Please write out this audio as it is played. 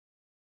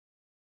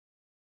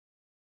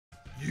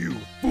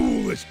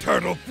foolish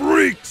turtle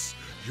freaks!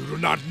 You do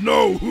not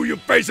know who you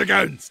face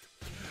against!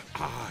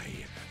 I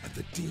am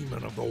the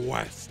demon of the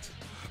West.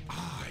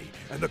 I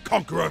am the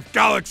conqueror of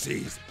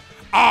galaxies.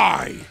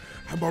 I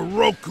am a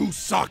Roku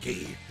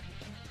Saki.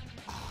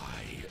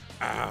 I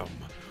am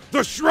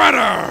the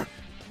Shredder!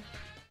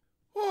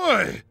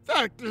 Oi,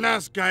 that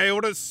last guy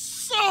was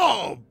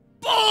so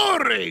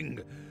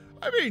boring!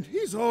 I mean,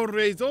 he's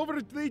always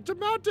overly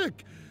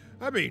dramatic.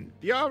 I mean,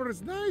 the armor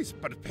is nice,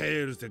 but it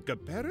pales in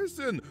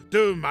comparison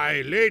to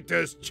my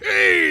latest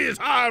cheese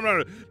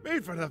armor,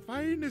 made from the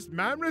finest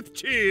mammoth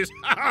cheese.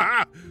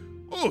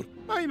 Oh,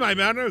 my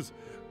manners.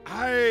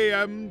 I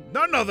am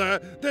none other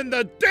than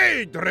the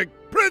Daedric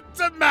Prince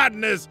of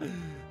Madness,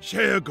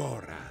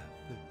 Sheogorath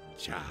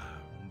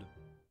Charmed.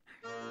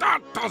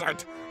 That does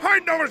it! I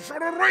never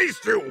should have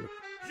raced you!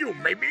 You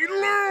made me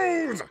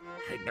lose!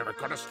 I never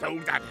could have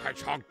slowed that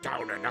hedgehog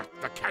down enough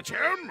to catch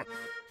him!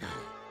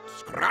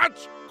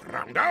 Scratch,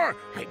 Grounder,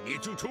 I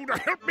need you two to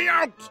help me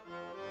out!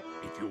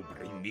 If you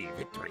bring me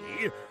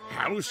victory,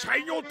 I'll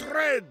shine your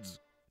treads!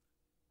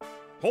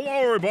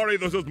 Hello everybody,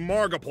 this is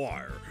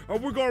Markiplier,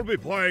 and we're going to be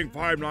playing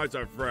Five Nights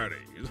at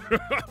Freddy's.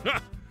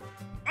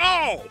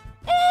 Oh!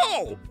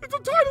 It's a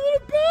tiny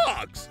little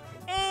box!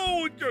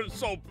 Oh, you're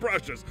so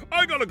precious.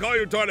 I gotta call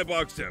you Tiny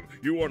Box Tim.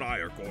 You and I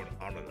are going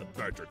on an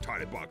adventure,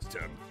 Tiny Box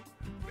Tim.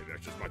 Maybe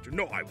I should smash you.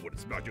 No, I wouldn't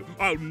smash you.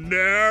 I'll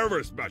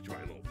never smash you,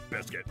 my little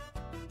biscuit.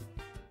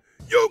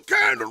 You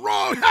came to the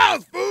wrong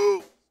house,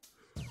 fool!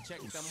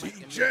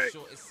 CJ!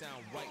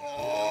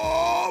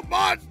 Oh,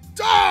 my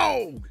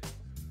dog!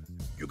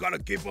 You gotta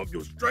keep up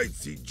your straight,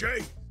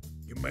 CJ.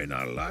 You may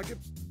not like it,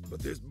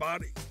 but this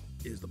body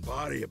is the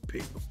body of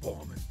peak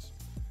performance.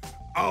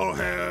 I'll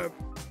have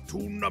 2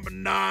 number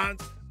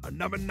 9s, a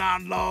number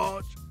 9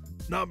 large,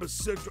 number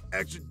 6 with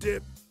extra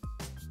dip,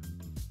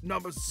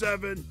 number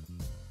 7,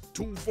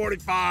 2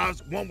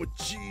 45s, 1 with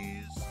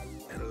cheese,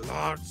 and a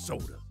large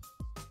soda.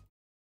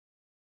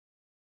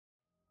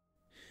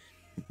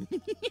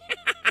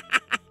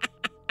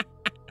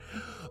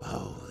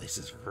 Oh, this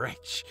is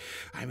rich.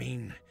 I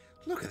mean,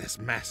 look at this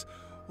mess.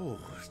 Oh,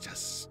 it's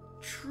just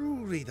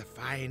truly the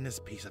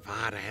finest piece of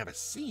art I ever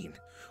seen.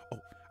 Oh,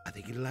 I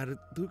think he let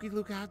Lukey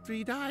look after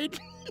he died.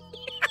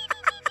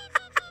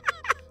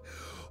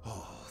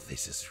 Oh,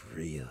 this is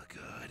real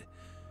good.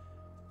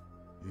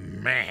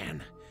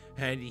 Man,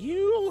 and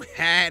you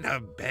had a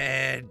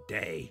bad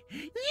day.